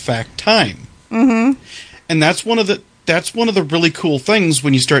was in fact time, and that's one of the really cool things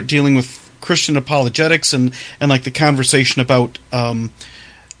when you start dealing with Christian apologetics and like the conversation about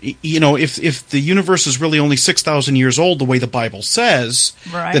if the universe is really only 6,000 years old the way the Bible says,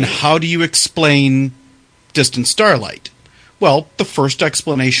 right. Then how do you explain distant starlight? Well, the first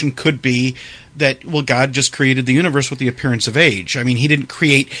explanation could be that, God just created the universe with the appearance of age. I mean, he didn't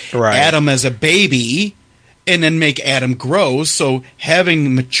create Adam as a baby and then make Adam grow. So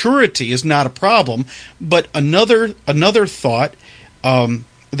having maturity is not a problem. But another thought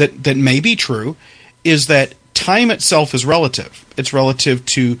that may be true is that time itself is relative. It's relative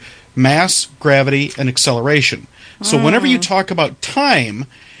to mass, gravity, and acceleration. So whenever you talk about time,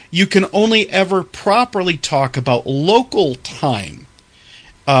 you can only ever properly talk about local time.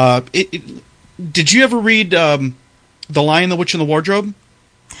 Did you ever read The Lion, the Witch, and the Wardrobe?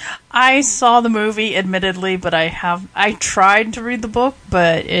 I saw the movie, admittedly, but I tried to read the book,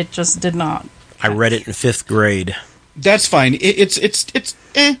 but it just did not. I read it in 5th grade. That's fine. It's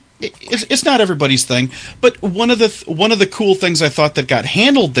not everybody's thing. But one of the cool things I thought that got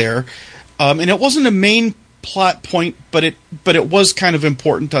handled there, and it wasn't a main plot point, but it was kind of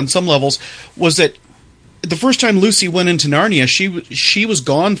important on some levels, was that the first time Lucy went into Narnia, she was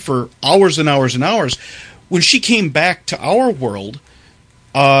gone for hours and hours and hours. When she came back to our world,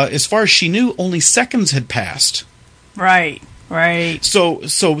 as far as she knew, only seconds had passed. Right.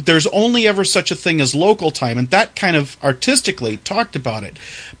 So there's only ever such a thing as local time, and that kind of artistically talked about it.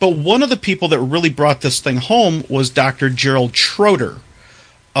 But one of the people that really brought this thing home was Dr. Gerald Schroeder.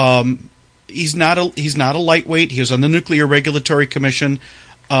 He's not a lightweight. He was on the Nuclear Regulatory Commission.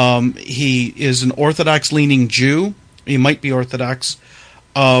 He is an Orthodox-leaning Jew. He might be Orthodox.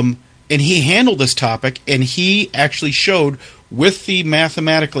 And he handled this topic, and he actually showed with the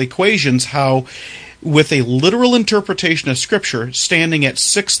mathematical equations how, with a literal interpretation of Scripture, standing at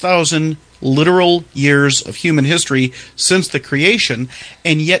 6,000 literal years of human history since the creation,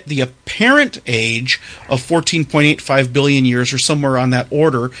 and yet the apparent age of 14.85 billion years, or somewhere on that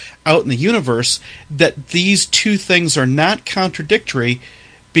order, out in the universe, that these two things are not contradictory,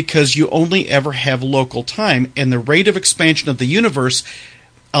 because you only ever have local time, and the rate of expansion of the universe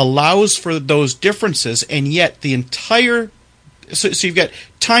allows for those differences, and yet the entire... So you've got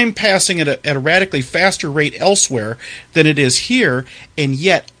time passing at a radically faster rate elsewhere than it is here, and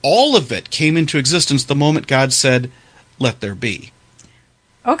yet all of it came into existence the moment God said, "Let there be."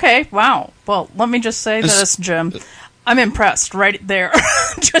 Okay, wow. Well, let me just say this, Jim. I'm impressed right there.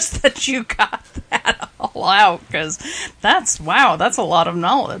 Just that you got that all out, because that's a lot of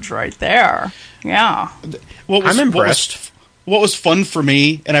knowledge right there. Yeah. I'm impressed. What was fun for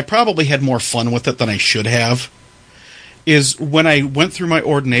me, and I probably had more fun with it than I should have, is when I went through my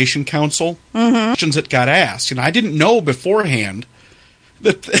ordination council, questions that got asked. And I didn't know beforehand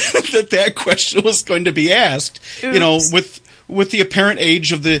that that question was going to be asked. Oops. You know, with the apparent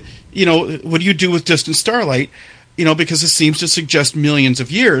age of the, you know, what do you do with distant starlight? You know, because it seems to suggest millions of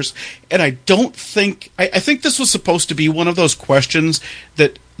years. And I don't think, I think this was supposed to be one of those questions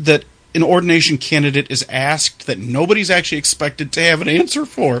that an ordination candidate is asked that nobody's actually expected to have an answer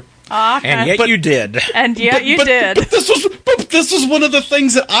for. And yet you did. And yet you did. But this was one of the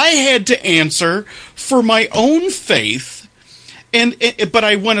things that I had to answer for my own faith. But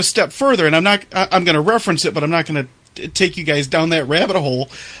I went a step further, and I'm going to reference it, but I'm not going to take you guys down that rabbit hole.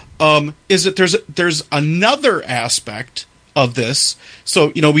 Is that there's another aspect of this.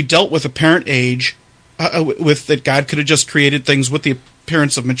 So, you know, we dealt with apparent age, with that God could have just created things with the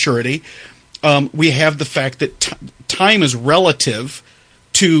appearance of maturity. We have the fact that time is relative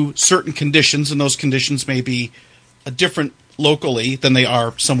to certain conditions, and those conditions may be different locally than they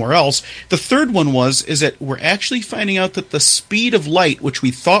are somewhere else. The third one is that we're actually finding out that the speed of light, which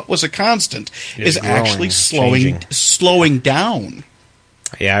we thought was a constant, is actually slowing down.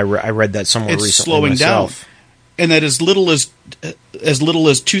 Yeah, I read that somewhere recently. It's slowing myself. down. And that as little as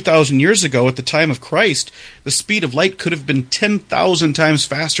 2,000 years ago, at the time of Christ, the speed of light could have been 10,000 times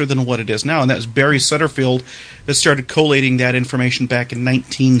faster than what it is now. And that was Barry Sutterfield that started collating that information back in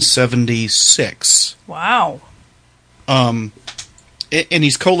 1976. Wow. And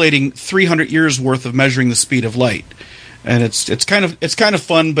he's collating 300 years worth of measuring the speed of light. And it's kind of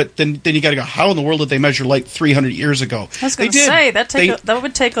fun, but then you got to go, how in the world did they measure light 300 years ago? I was going to say that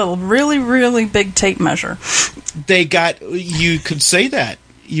would take a really, really big tape measure. You could say that.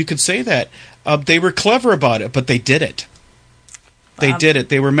 They were clever about it, but they did it.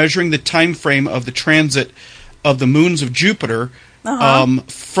 They were measuring the time frame of the transit of the moons of Jupiter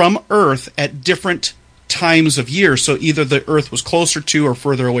from Earth at different times of year. So either the Earth was closer to or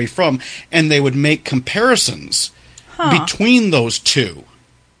further away from, and they would make comparisons between those two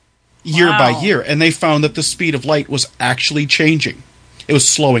year by year, and they found that the speed of light was actually changing. It was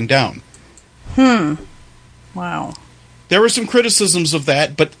slowing down. Wow. There were some criticisms of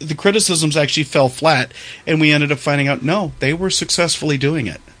that, but the criticisms actually fell flat, and we ended up finding out, no, they were successfully doing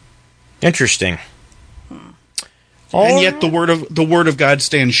it. Interesting. And yet the word of God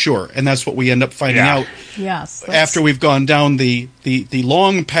stands sure, and that's what we end up finding out. Yes. After we've gone down the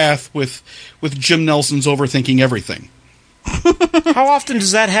long path with Jim Nelson's overthinking everything. How often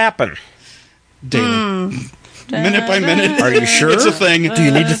does that happen? Daily. Minute by minute. Are you sure? It's a thing. Do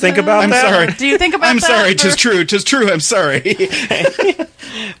you need to think about that? I'm sorry. Do you think about I'm that? sorry. 'Tis true. 'Tis true. I'm sorry.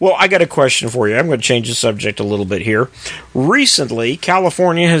 Well, I got a question for you. I'm going to change the subject a little bit here. Recently,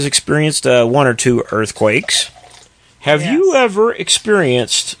 California has experienced one or two earthquakes. Have you ever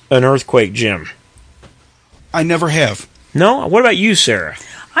experienced an earthquake, Jim? I never have. No? What about you, Sarah?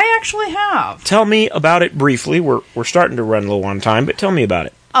 I actually have. Tell me about it briefly. We're starting to run low on time, but tell me about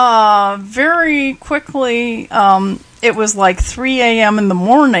it. Very quickly, it was like 3 a.m. in the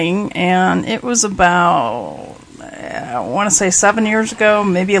morning, and it was about, I want to say 7 years ago,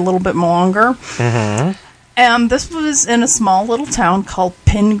 maybe a little bit longer. Mm-hmm. And this was in a small little town called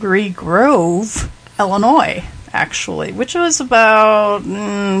Pingree Grove, Illinois, actually, which was about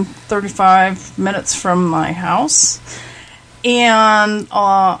 35 minutes from my house. And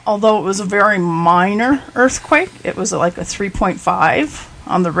although it was a very minor earthquake, it was like a 3.5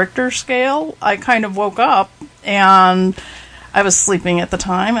 on the Richter scale, I kind of woke up, and I was sleeping at the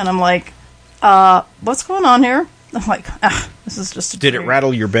time, and I'm like, what's going on here? I'm like, this is just a dream. Did it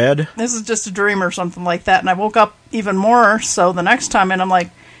rattle your bed? This is just a dream or something like that. And I woke up even more so the next time, and I'm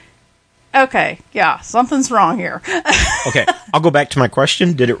like, okay, yeah, something's wrong here. Okay, I'll go back to my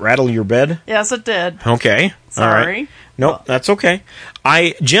question. Did it rattle your bed? Yes, it did. Okay. Sorry. All right. No, that's okay.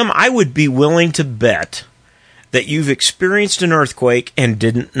 Jim, I would be willing to bet that you've experienced an earthquake and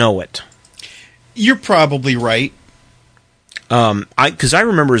didn't know it. You're probably right. Because I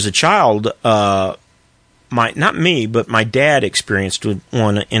remember as a child, not me, but my dad experienced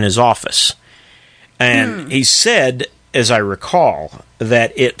one in his office. And he said, as I recall,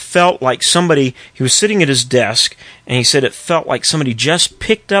 that it felt like he was sitting at his desk, and he said it felt like somebody just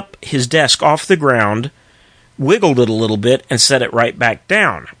picked up his desk off the ground, wiggled it a little bit, and set it right back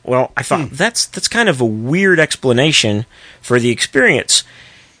down. Well, I thought, that's kind of a weird explanation for the experience.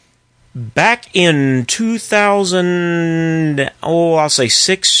 Back in 2000, I'll say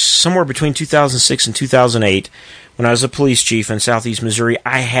somewhere between 2006 and 2008, when I was a police chief in southeast Missouri,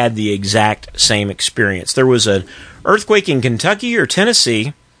 I had the exact same experience. There was an earthquake in Kentucky or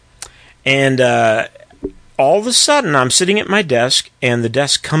Tennessee, and all of a sudden I'm sitting at my desk, and the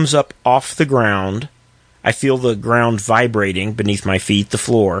desk comes up off the ground. I feel the ground vibrating beneath my feet, the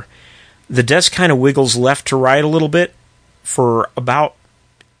floor. The desk kind of wiggles left to right a little bit for about,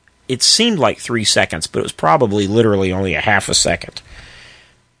 it seemed like 3 seconds, but it was probably literally only a half a second.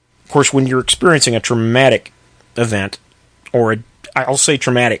 Of course, when you're experiencing a traumatic event, or I'll say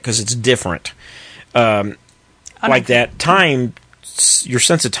traumatic because it's different, like that, your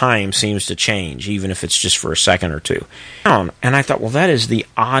sense of time seems to change, even if it's just for a second or two. And I thought, well, that is the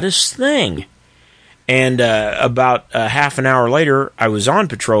oddest thing. And about half an hour later, I was on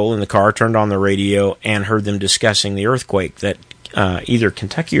patrol in the car, turned on the radio, and heard them discussing the earthquake that either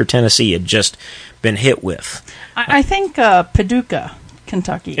Kentucky or Tennessee had just been hit with. I think Paducah,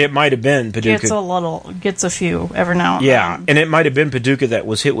 Kentucky. It might have been Paducah. Gets a few every now and then. And it might have been Paducah that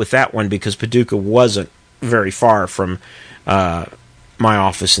was hit with that one, because Paducah wasn't very far from my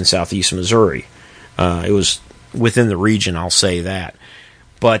office in southeast Missouri. It was within the region, I'll say that.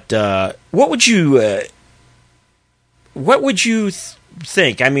 But what would you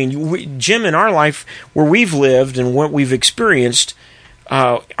think? I mean, Jim, in our life, where we've lived and what we've experienced,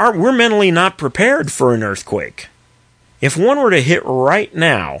 we're mentally not prepared for an earthquake. If one were to hit right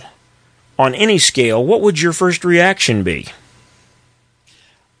now, on any scale, what would your first reaction be?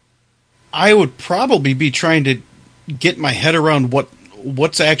 I would probably be trying to get my head around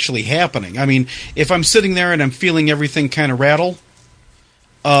what's actually happening. I mean, if I'm sitting there and I'm feeling everything kind of rattle,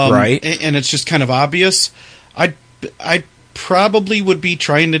 right, and it's just kind of obvious, I probably would be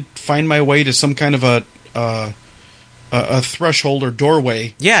trying to find my way to some kind of a threshold or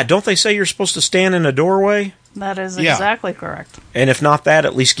doorway. Yeah, don't they say you're supposed to stand in a doorway? That is exactly correct. And if not that,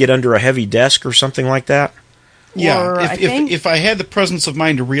 at least get under a heavy desk or something like that? Yeah, if I had the presence of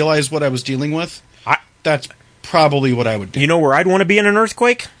mind to realize what I was dealing with, that's probably what I would do. You know where I'd want to be in an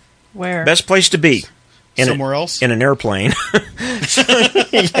earthquake? Where? Best place to be. Somewhere else? In an airplane.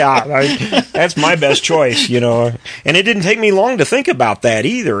 Yeah, that's my best choice, And it didn't take me long to think about that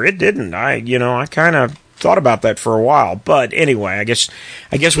either. It didn't. I kind of thought about that for a while. But anyway, I guess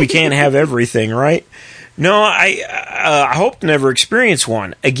we can't have everything, right? No, I hope to never experience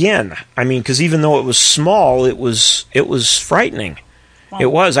one again. I mean, because even though it was small, it was frightening. Well,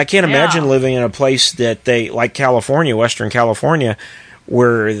 it was. I can't imagine living in a place that like California, Western California,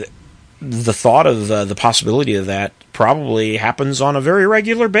 where the thought of the possibility of that probably happens on a very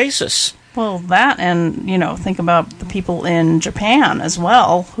regular basis. Well, that, and think about the people in Japan as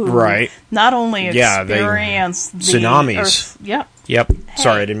well, who not only experience the tsunamis. Earth, Yep. Hey.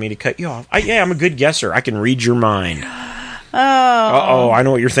 Sorry, I didn't mean to cut you off. I'm a good guesser. I can read your mind. Oh. I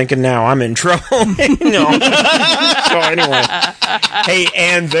know what you're thinking now. I'm in trouble. No. So anyway. Hey,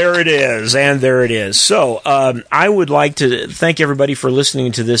 and there it is. So I would like to thank everybody for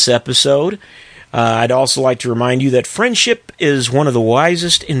listening to this episode. I'd also like to remind you that friendship is one of the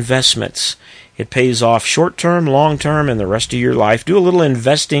wisest investments. It pays off short-term, long-term, and the rest of your life. Do a little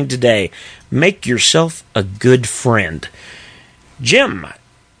investing today. Make yourself a good friend. Jim.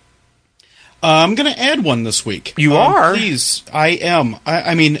 I'm going to add one this week. You are? Please, I am.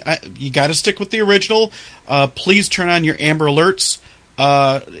 I mean, you got to stick with the original. Please turn on your Amber Alerts.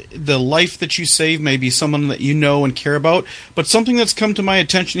 The life that you save may be someone that you know and care about. But something that's come to my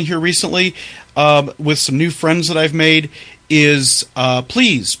attention here recently with some new friends that I've made is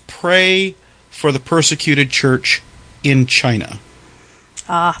please pray for the persecuted church in China.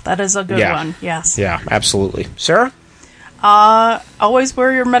 That is a good one. Yes. Yeah, absolutely. Sarah? Always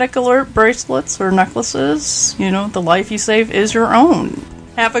wear your medical alert bracelets or necklaces. The life you save is your own.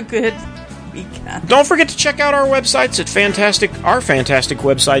 Have a good weekend. Don't forget to check out our websites at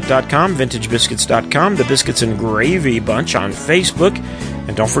ourfantasticwebsite.com, vintagebiscuits.com, the Biscuits and Gravy Bunch on Facebook,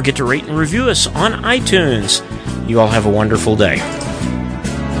 and don't forget to rate and review us on iTunes. You all have a wonderful day.